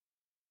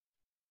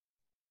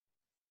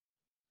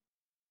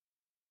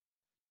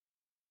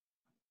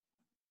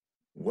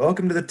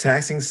Welcome to the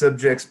Taxing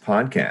Subjects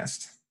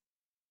Podcast.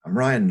 I'm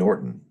Ryan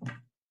Norton.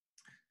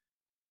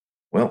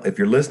 Well, if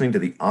you're listening to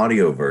the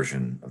audio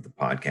version of the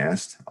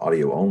podcast,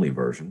 audio only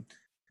version,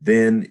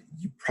 then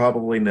you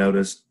probably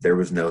noticed there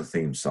was no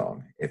theme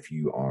song if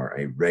you are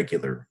a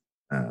regular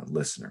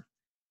listener.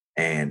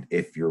 And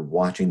if you're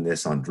watching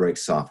this on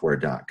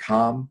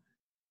drakesoftware.com,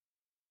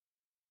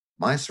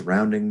 my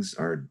surroundings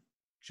are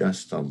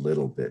just a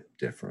little bit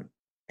different.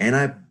 And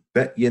I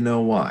bet you know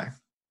why.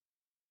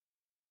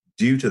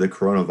 Due to the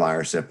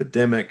coronavirus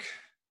epidemic,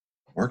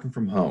 working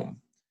from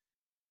home.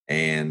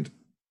 And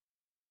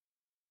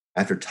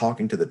after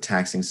talking to the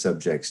Taxing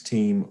Subjects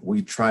team,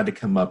 we tried to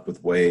come up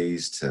with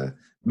ways to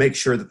make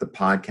sure that the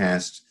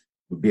podcast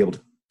would be able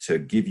to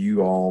give you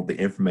all the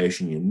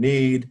information you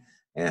need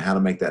and how to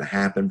make that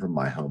happen from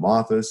my home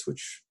office,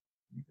 which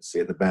you can see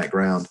in the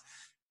background.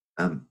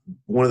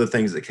 One of the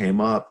things that came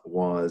up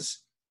was,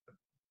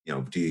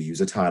 do you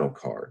use a title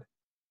card?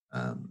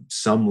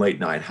 Some late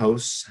night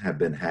hosts have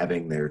been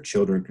having their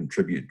children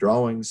contribute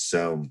drawings,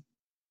 so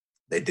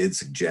they did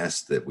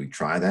suggest that we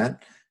try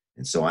that.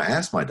 And so I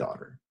asked my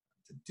daughter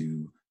to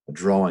do a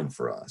drawing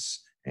for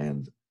us.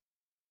 And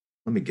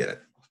let me get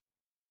it.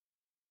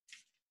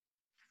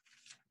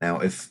 Now,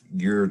 if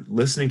you're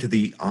listening to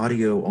the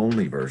audio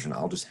only version,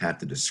 I'll just have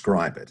to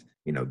describe it.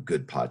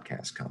 Good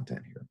podcast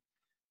content here.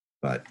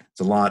 But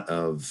it's a lot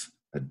of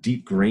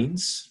deep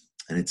greens,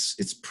 and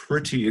it's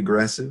pretty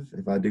aggressive,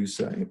 if I do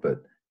say,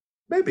 but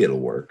maybe it'll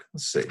work.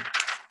 Let's see.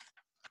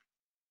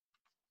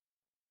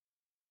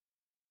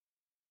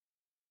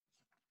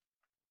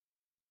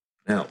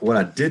 Now, what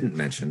I didn't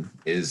mention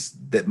is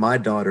that my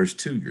daughter's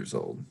 2 years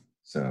old.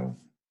 So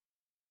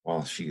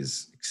while she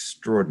is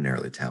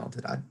extraordinarily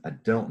talented, I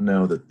don't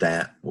know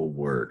that will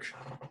work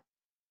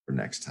for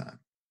next time.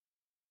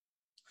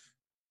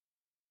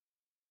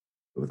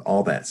 But with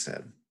all that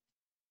said,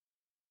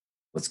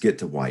 let's get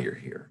to why you're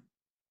here,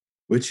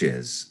 which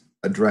is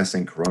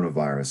addressing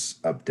coronavirus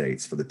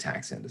updates for the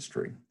tax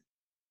industry.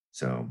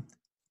 So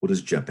we'll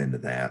just jump into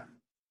that.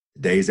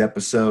 Today's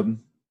episode is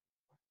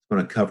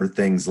going to cover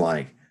things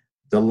like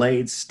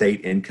delayed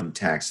state income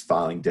tax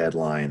filing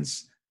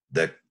deadlines,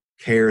 the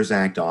CARES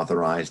Act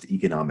authorized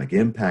economic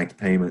impact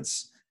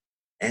payments,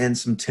 and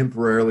some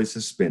temporarily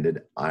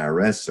suspended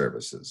IRS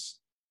services.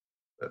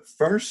 But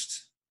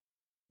first,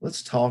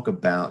 let's talk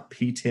about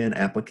P10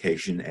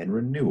 application and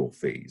renewal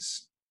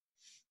fees.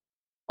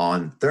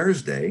 On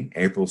Thursday,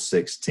 April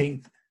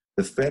 16th,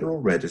 the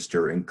Federal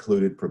Register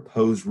included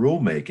proposed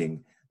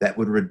rulemaking that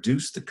would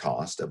reduce the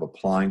cost of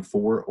applying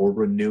for or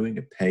renewing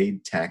a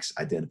paid tax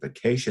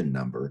identification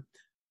number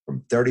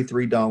from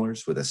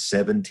 $33 with a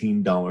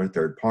 $17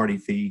 third-party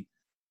fee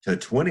to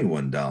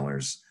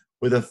 $21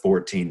 with a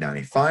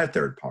 $14.95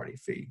 third-party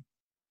fee.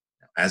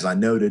 As I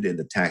noted in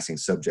the Taxing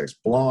Subjects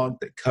blog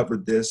that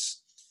covered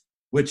this,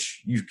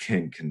 which you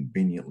can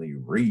conveniently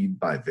read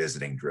by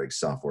visiting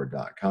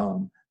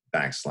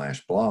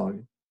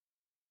drakesoftware.com/blog.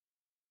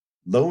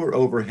 Lower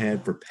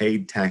overhead for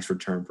paid tax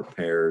return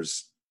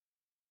preparers,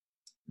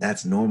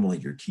 that's normally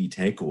your key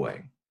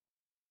takeaway.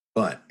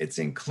 But its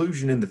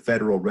inclusion in the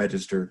Federal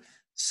Register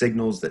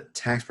signals that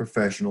tax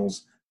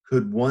professionals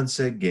could once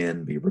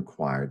again be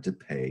required to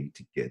pay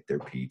to get their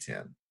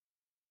P10.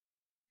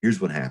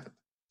 Here's what happened.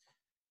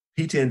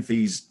 P10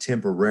 fees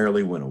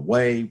temporarily went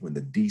away when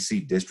the D.C.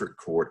 District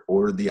Court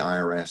ordered the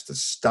IRS to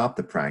stop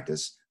the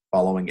practice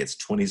following its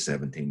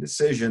 2017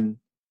 decision,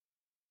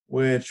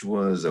 which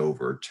was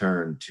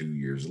overturned 2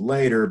 years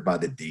later by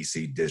the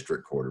D.C.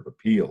 District Court of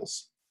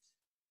Appeals.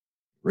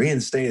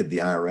 Reinstated the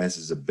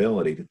IRS's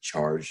ability to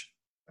charge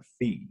a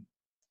fee.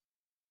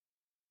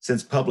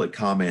 Since public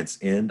comments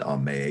end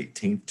on May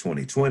 18,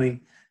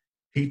 2020,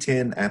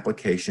 P10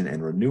 application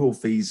and renewal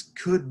fees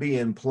could be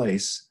in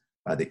place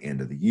by the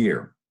end of the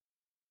year.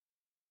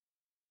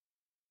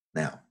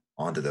 Now,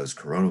 on to those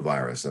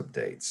coronavirus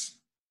updates.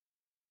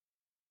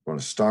 We're going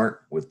to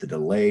start with the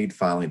delayed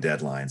filing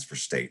deadlines for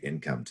state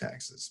income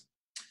taxes.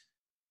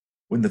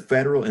 When the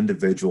federal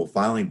individual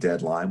filing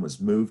deadline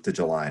was moved to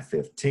July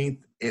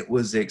 15th, it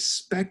was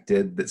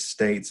expected that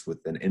states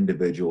with an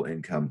individual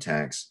income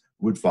tax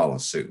would follow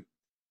suit.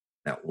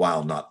 Now,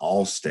 while not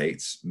all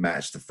states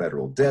matched the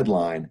federal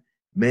deadline,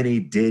 many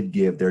did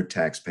give their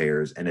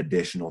taxpayers an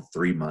additional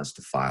 3 months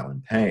to file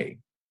and pay.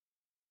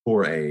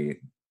 For a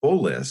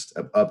full list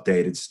of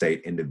updated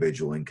state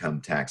individual income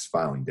tax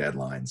filing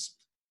deadlines,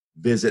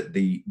 visit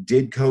the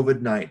Did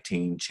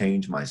COVID-19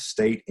 Change My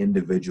State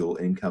Individual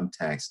Income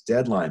Tax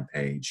Deadline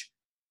page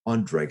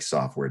on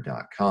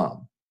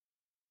drakesoftware.com.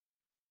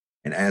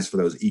 And as for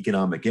those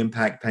economic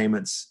impact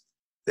payments,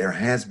 there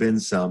has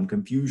been some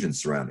confusion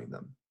surrounding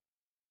them.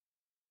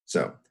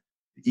 So,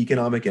 the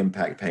economic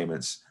impact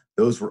payments,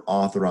 those were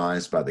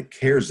authorized by the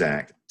CARES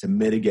Act to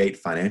mitigate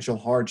financial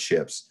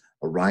hardships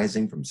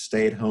arising from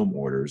stay-at-home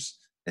orders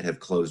that have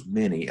closed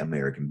many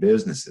American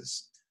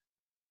businesses.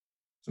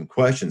 Some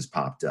questions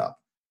popped up.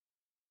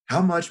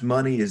 How much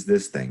money is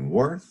this thing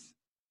worth?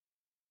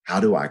 How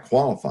do I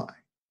qualify?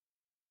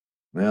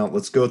 Well,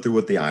 let's go through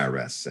what the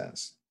IRS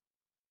says.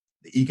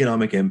 The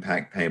economic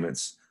impact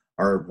payments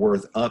are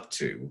worth up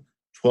to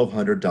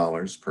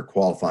 $1,200 per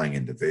qualifying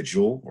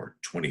individual or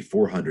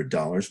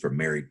 $2,400 for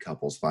married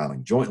couples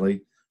filing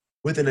jointly,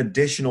 with an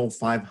additional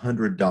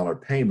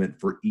 $500 payment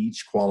for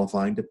each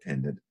qualifying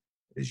dependent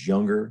that is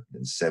younger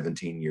than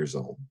 17 years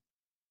old.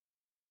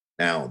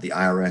 Now, the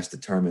IRS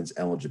determines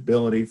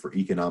eligibility for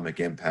economic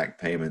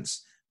impact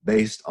payments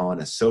based on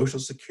a Social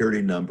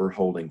Security number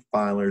holding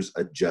filers'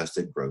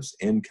 adjusted gross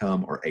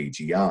income, or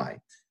AGI.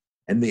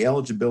 And the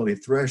eligibility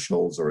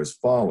thresholds are as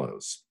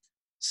follows: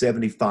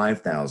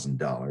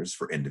 $75,000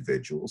 for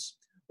individuals,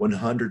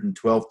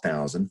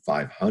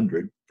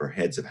 $112,500 for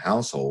heads of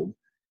household,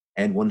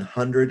 and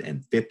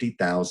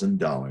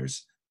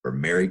 $150,000 for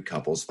married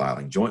couples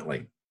filing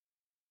jointly.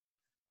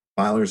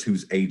 Filers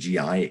whose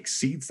AGI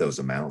exceeds those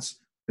amounts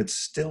could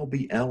still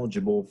be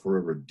eligible for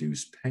a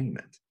reduced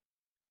payment.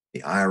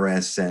 The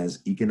IRS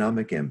says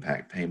economic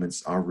impact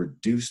payments are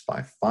reduced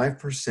by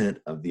 5%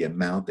 of the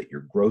amount that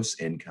your gross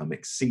income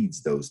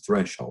exceeds those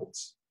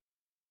thresholds.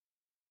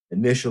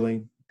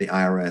 Initially, the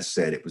IRS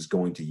said it was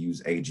going to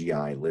use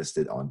AGI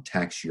listed on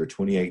tax year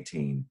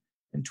 2018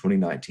 and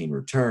 2019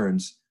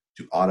 returns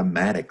to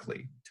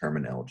automatically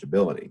determine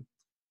eligibility,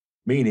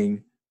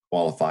 meaning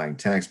qualifying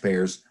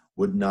taxpayers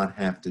would not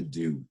have to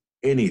do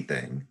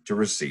anything to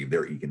receive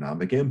their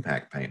economic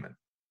impact payment.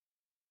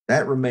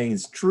 That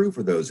remains true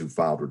for those who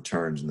filed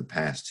returns in the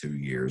past 2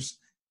 years,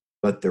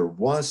 but there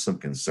was some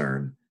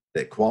concern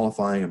that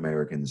qualifying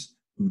Americans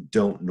who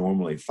don't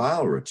normally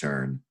file a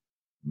return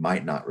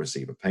might not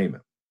receive a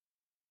payment.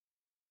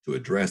 To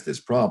address this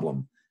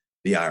problem,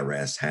 the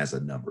IRS has a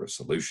number of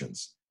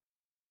solutions.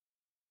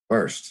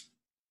 First,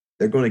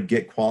 they're going to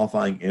get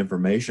qualifying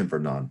information for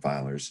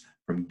non-filers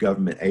from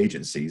government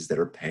agencies that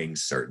are paying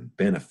certain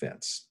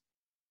benefits.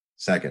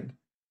 Second,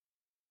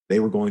 they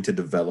were going to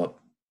develop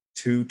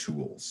 2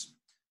 tools: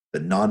 the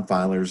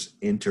non-filers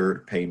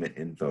enter payment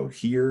info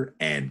here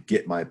and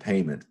get my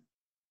payment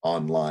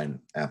online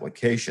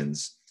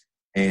applications,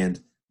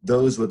 and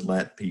those would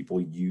let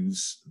people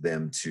use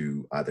them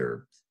to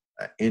either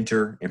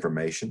enter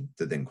information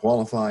to then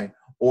qualify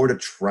or to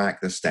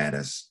track the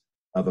status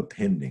of a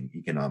pending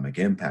economic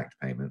impact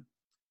payment.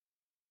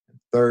 And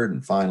third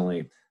and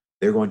finally,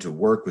 they're going to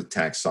work with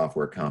tax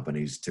software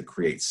companies to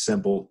create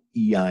simple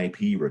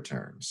EIP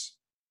returns.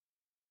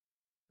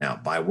 Now,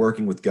 by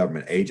working with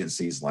government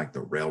agencies like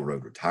the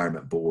Railroad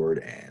Retirement Board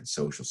and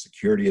Social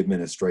Security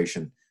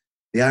Administration,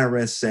 the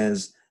IRS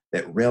says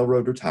that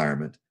railroad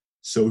retirement,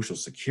 Social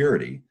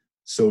Security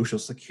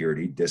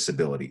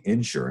disability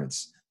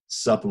insurance,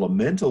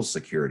 supplemental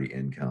security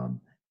income,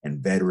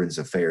 and Veterans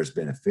Affairs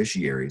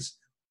beneficiaries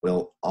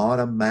will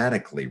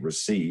automatically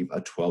receive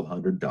a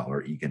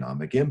 $1,200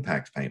 economic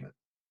impact payment.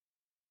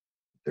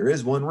 There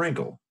is one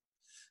wrinkle.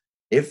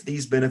 If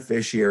these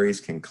beneficiaries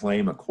can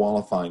claim a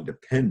qualifying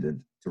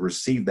dependent to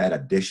receive that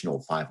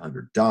additional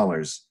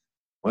 $500,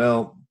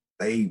 well,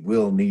 they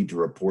will need to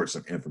report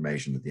some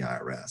information to the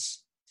IRS.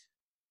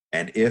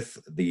 And if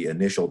the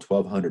initial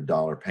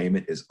 $1,200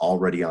 payment is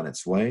already on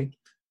its way,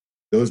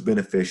 those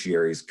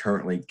beneficiaries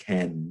currently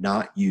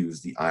cannot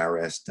use the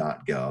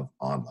IRS.gov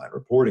online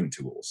reporting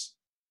tools.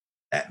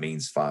 That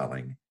means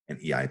filing an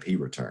EIP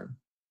return.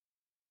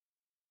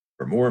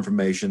 For more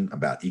information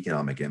about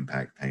economic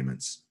impact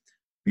payments,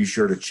 be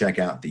sure to check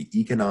out the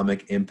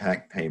Economic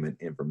Impact Payment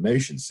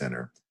Information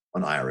Center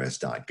on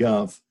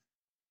IRS.gov.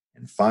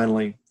 And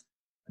finally,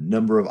 a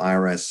number of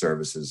IRS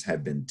services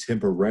have been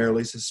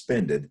temporarily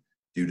suspended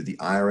due to the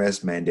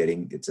IRS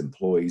mandating its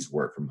employees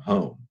work from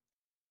home.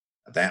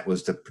 That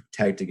was to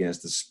protect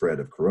against the spread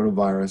of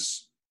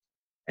coronavirus.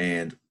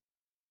 And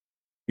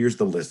here's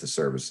the list of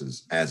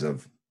services as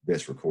of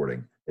this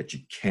recording that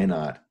you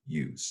cannot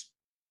use: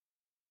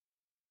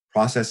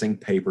 processing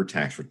paper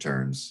tax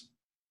returns,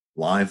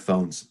 live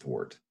phone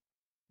support,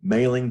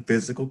 mailing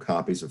physical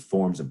copies of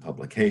forms and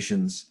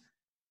publications,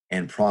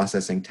 and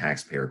processing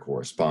taxpayer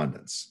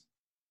correspondence.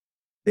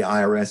 The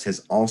IRS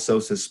has also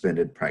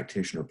suspended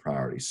practitioner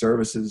priority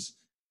services,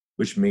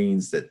 which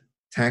means that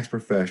tax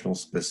professional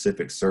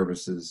specific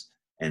services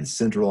and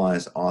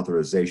centralized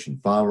authorization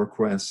file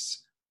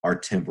requests are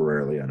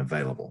temporarily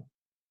unavailable.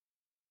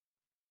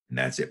 And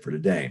that's it for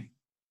today.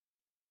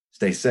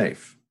 Stay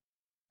safe,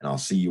 and I'll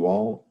see you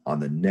all on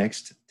the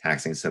next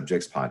Taxing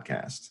Subjects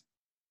podcast.